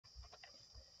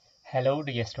Hello,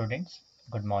 dear students.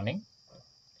 Good morning.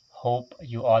 Hope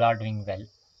you all are doing well.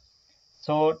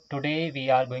 So today we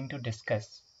are going to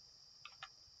discuss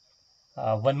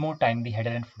one more time the header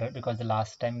and footer because the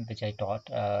last time which I taught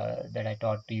that I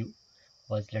taught to you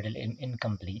was little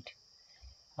incomplete.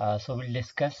 So we'll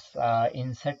discuss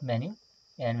insert menu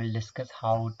and we'll discuss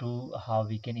how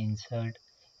we can insert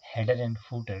header and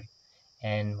footer.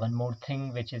 And one more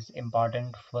thing which is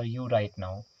important for you right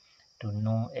now to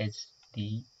know is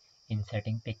the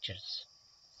inserting pictures.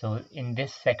 So in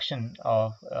this section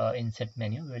of insert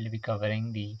menu, we will be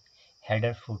covering the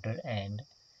header, footer and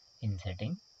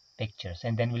inserting pictures,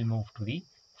 and then we'll move to the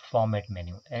format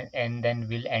menu, and then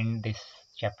we'll end this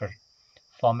chapter.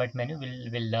 Format menu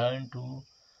will learn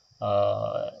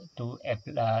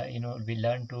we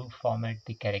learn to format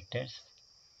the characters,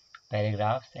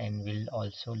 paragraphs, and we'll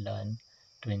also learn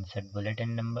to insert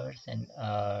bulletin numbers and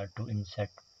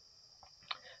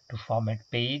to format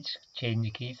page,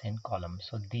 change keys and columns.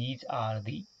 So these are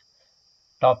the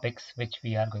topics which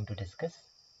we are going to discuss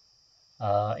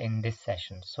in this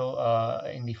session. So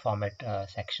in the format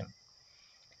section,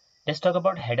 let's talk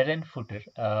about header and footer.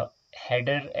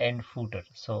 Header and footer.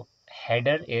 So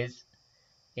header is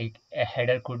a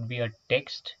header could be a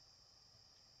text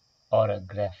or a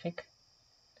graphic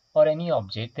or any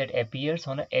object that appears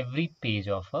on every page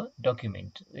of a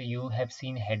document. You have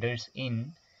seen headers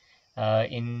in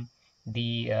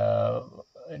the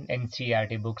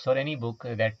NCERT books or any book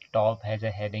that top has a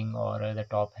heading, or the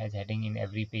top has heading in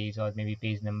every page, or maybe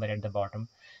page number at the bottom.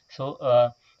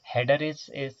 So header is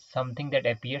something that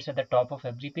appears at the top of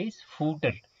every page.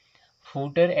 Footer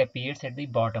appears at the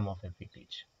bottom of every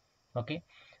page. Okay,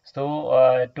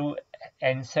 so to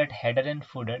insert header and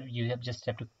footer, you have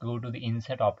to go to the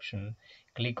insert option,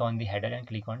 click on the header and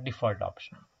click on default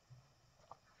option.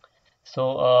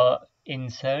 So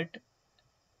insert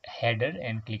header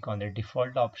and click on the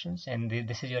default options, and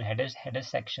this is your header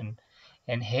section,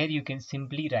 and here you can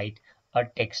simply write a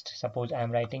text. Suppose I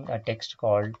am writing a text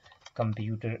called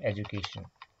computer education.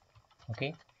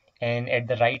 Okay, and at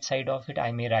the right side of it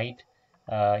I may write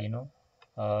uh, you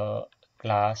know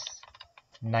class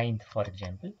 9th, for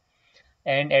example.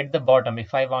 And at the bottom,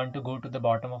 if I want to go to the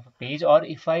bottom of a page, or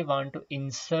if I want to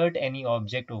insert any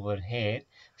object over here,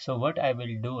 so what I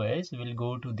will do is we'll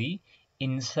go to the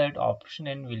insert option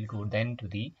and we'll go then to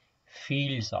the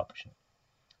fields option.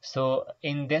 So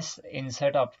in this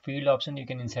insert field option, you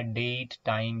can insert date,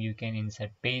 time, you can insert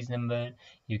page number,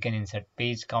 you can insert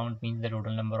page count, means the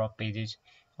total number of pages,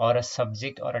 or a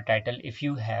subject or a title if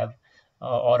you have,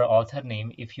 or an author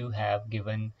name if you have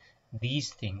given these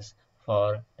things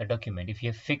for the document, if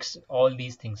you have fixed all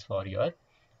these things for your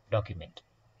document,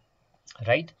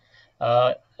 right?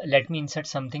 Uh, Let me insert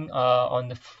something on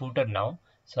the footer now.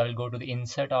 So I'll go to the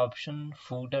insert option,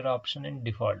 footer option and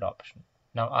default option.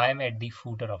 Now I am at the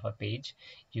footer of a page.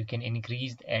 You can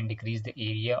increase and decrease the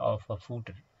area of a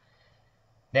footer.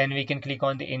 Then we can click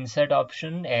on the insert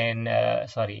option and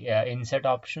insert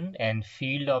option and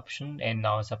field option. And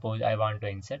now suppose I want to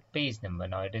insert page number.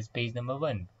 Now it is page number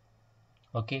 1.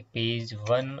 Okay, page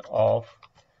 1 of.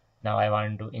 Now I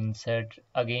want to insert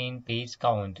again page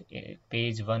count,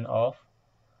 page 1 of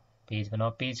page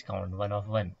count, 1 of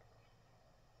 1.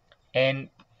 And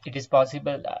it is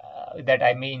possible that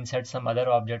I may insert some other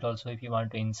object also if you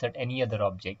want to insert any other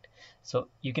object. So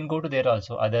you can go to there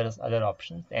also, other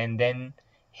options, and then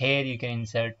here you can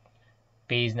insert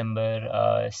page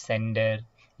number, sender.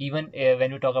 Even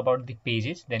when you talk about the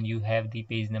pages, then you have the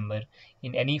page number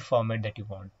in any format that you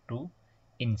want to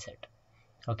insert.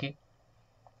 Okay,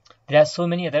 there are so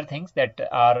many other things that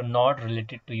are not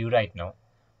related to you right now,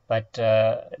 but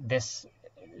this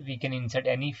we can insert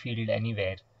any field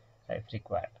anywhere if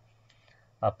required.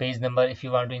 A page number, if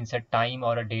you want to insert time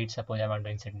or a date, suppose I want to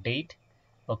insert date.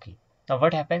 Okay, now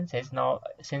what happens is, now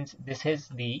since this is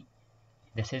the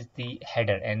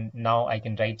header, and now I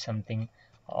can write something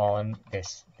on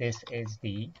this is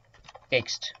the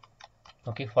text.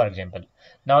 Okay, for example,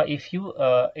 now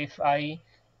if I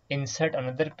insert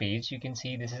another page, you can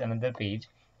see this is another page,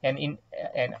 and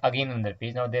again another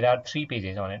page. Now there are 3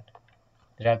 pages on it.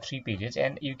 There are 3 pages,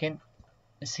 and you can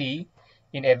see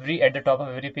at the top of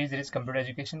every page there is computer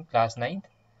education class 9,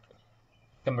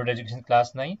 computer education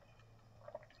class 9,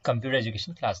 computer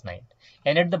education class 9,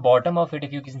 and at the bottom of it,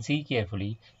 if you can see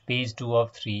carefully, page 2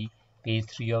 of 3, page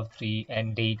 3 of 3,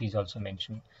 and date is also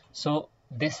mentioned. So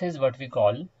this is what we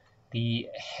call the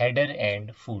header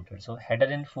and footer. So header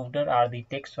and footer are the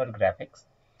text or graphics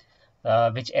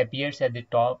which appears at the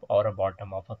top or a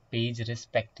bottom of a page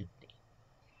respectively,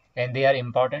 and they are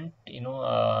important,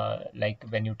 like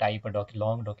when you type a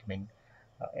long document,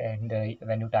 and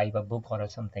when you type a book or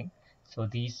something. So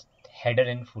these header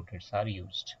and footers are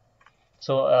used.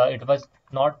 So it was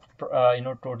not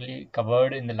totally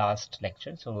covered in the last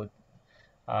lecture, so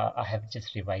I have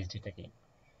just revised it again.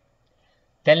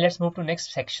 Then let's move to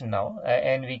next section now,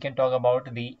 and we can talk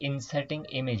about the inserting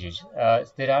images.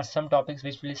 There are some topics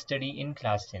which we'll study in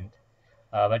class 10th,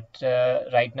 but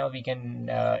right now we can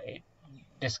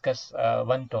discuss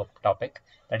one topic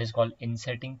that is called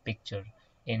inserting picture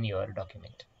in your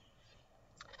document.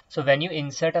 So when you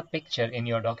insert a picture in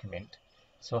your document,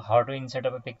 so how to insert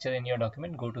a picture in your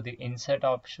document? Go to the insert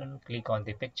option, click on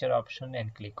the picture option,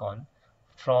 and click on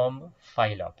from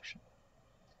file option.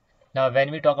 Now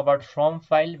when we talk about from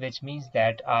file, which means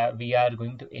that we are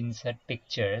going to insert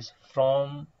pictures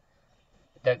from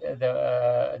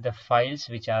the files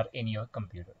which are in your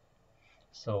computer.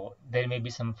 So there may be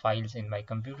some files in my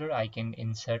computer. I can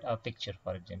insert a picture,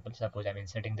 for example. Suppose I'm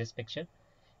inserting this picture.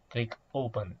 Click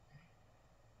open.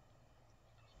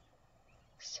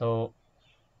 So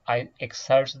I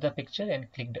exert the picture and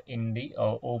clicked in the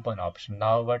open option.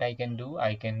 Now what I can do,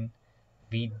 I can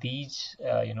with these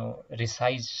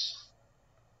resize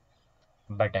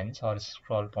buttons or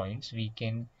scroll points, we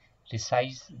can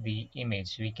resize the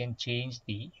image. We can change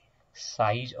the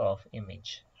size of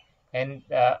image. And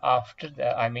after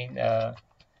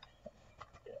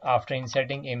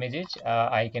inserting images,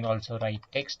 I can also write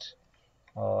text,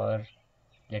 or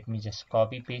let me just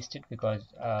copy paste it because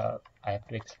I have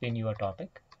to explain you a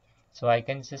topic. So I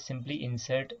can just simply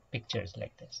insert pictures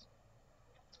like this.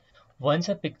 Once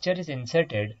a picture is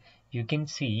inserted, you can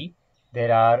see there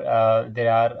is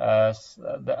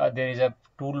a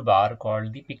toolbar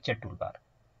called the picture toolbar,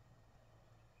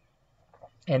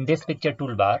 and this picture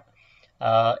toolbar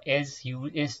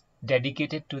is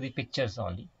dedicated to the pictures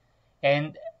only.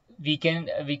 And we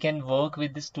can work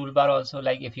with this toolbar also,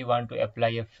 like if you want to apply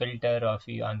a filter, or if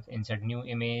you want to insert new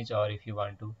image, or if you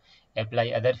want to apply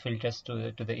other filters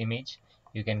to the image,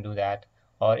 you can do that.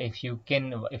 Or if you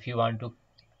want to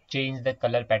change the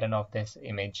color pattern of this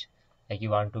image, like you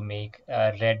want to make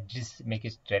make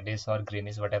it reddish or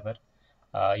greenish, whatever,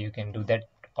 you can do that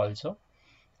also.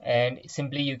 And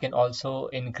simply you can also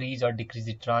increase or decrease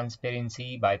the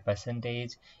transparency by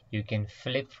percentage. You can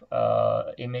flip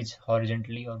image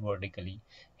horizontally or vertically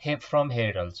here from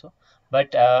here also.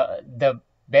 But the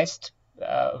best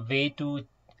way to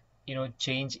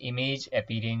change image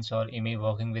appearance or image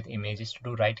working with images to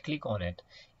do right click on it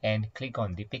and click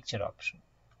on the picture option.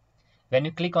 When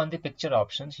you click on the picture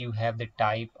options, you have the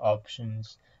type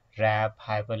options: wrap,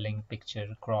 hyperlink,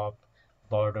 picture, crop,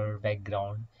 border,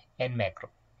 background, and macro.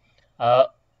 uh,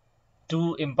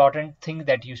 Two important things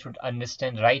that you should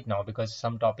understand right now, because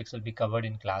some topics will be covered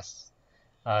in class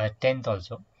 10th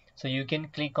also. So you can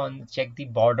click on check the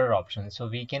border option. So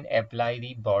we can apply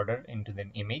the border into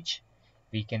the image.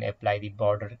 We can apply the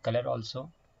border color also,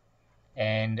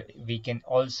 and we can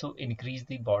also increase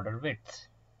the border width.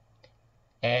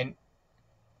 And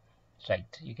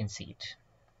right, you can see it.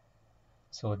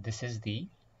 So this is the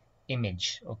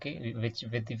image, okay, which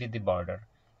with the border.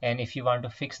 And if you want to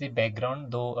fix the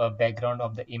background, though background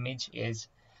of the image is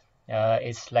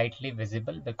slightly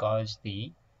visible because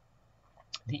the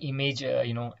image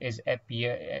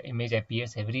image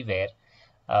appears everywhere,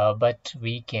 but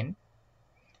we can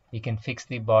fix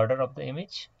the border of the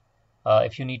image.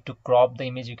 If you need to crop the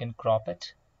image, you can crop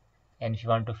it, and if you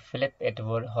want to flip it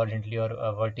horizontally or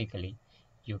vertically,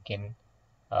 you can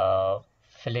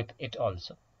flip it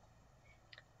also.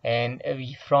 And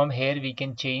from here we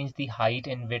can change the height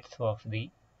and width of the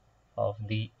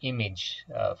image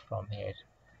from here.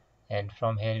 And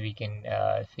from here we can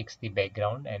fix the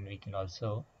background, and we can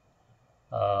also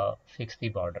fix the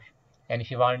border. And if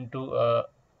you want to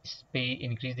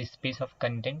increase the space of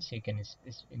contents, you can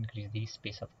increase the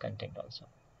space of content also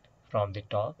from the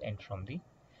top and from the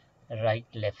right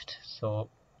left. So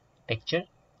picture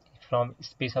from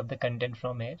space of the content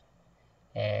from here,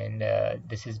 and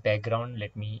this is background.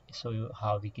 Let me show you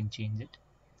how we can change it,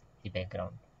 the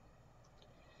background.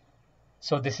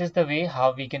 So this is the way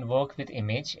how we can work with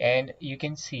image. And you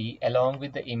can see along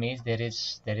with the image there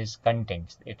is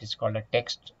content. It is called a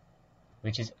text,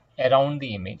 which is around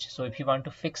the image. So if you want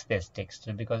to fix this text,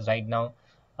 because right now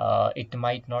it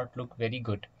might not look very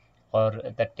good, or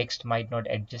the text might not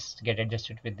get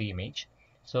adjusted with the image.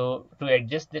 So to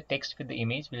adjust the text with the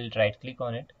image, we'll right click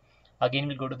on it. Again,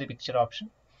 we'll go to the picture option,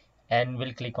 and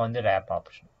we'll click on the wrap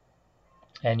option,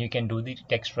 and you can do the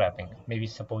text wrapping. Maybe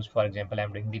suppose, for example,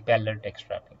 I'm doing the parallel text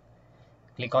wrapping.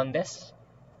 Click on this.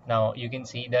 Now you can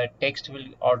see the text will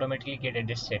automatically get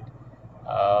adjusted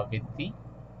with the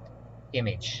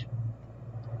image.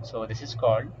 So this is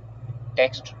called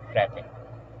text wrapping,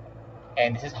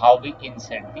 and this is how we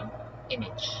insert the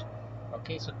image.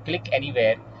 Okay, so click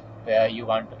anywhere where you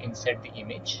want to insert the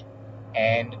image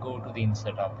and go to the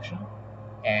insert option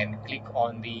and click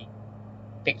on the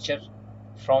picture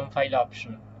from file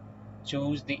option.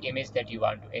 Choose the image that you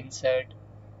want to insert,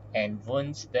 and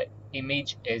once the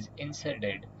image is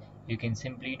inserted, you can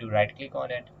simply do right click on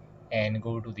it and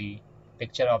go to the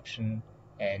picture option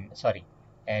and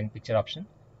picture option,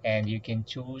 and you can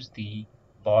choose the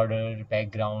border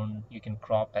background. You can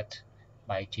crop it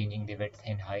by changing the width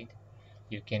and height.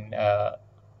 You can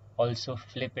also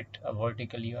flip it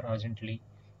vertically or horizontally.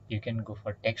 You can go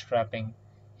for text wrapping,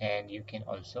 and you can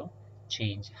also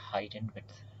change height and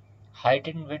width. Height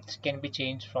and width can be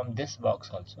changed from this box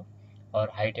also, or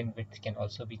height and width can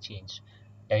also be changed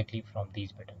directly from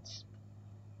these buttons.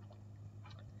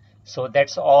 So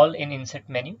that's all in insert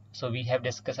menu. So we have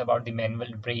discussed about the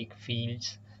manual break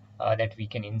fields that we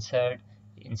can insert,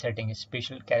 inserting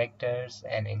special characters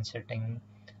and inserting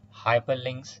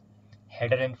hyperlinks,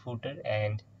 header and footer,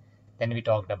 and then we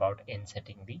talked about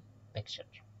inserting the picture.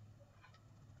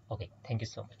 Okay, thank you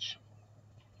so much.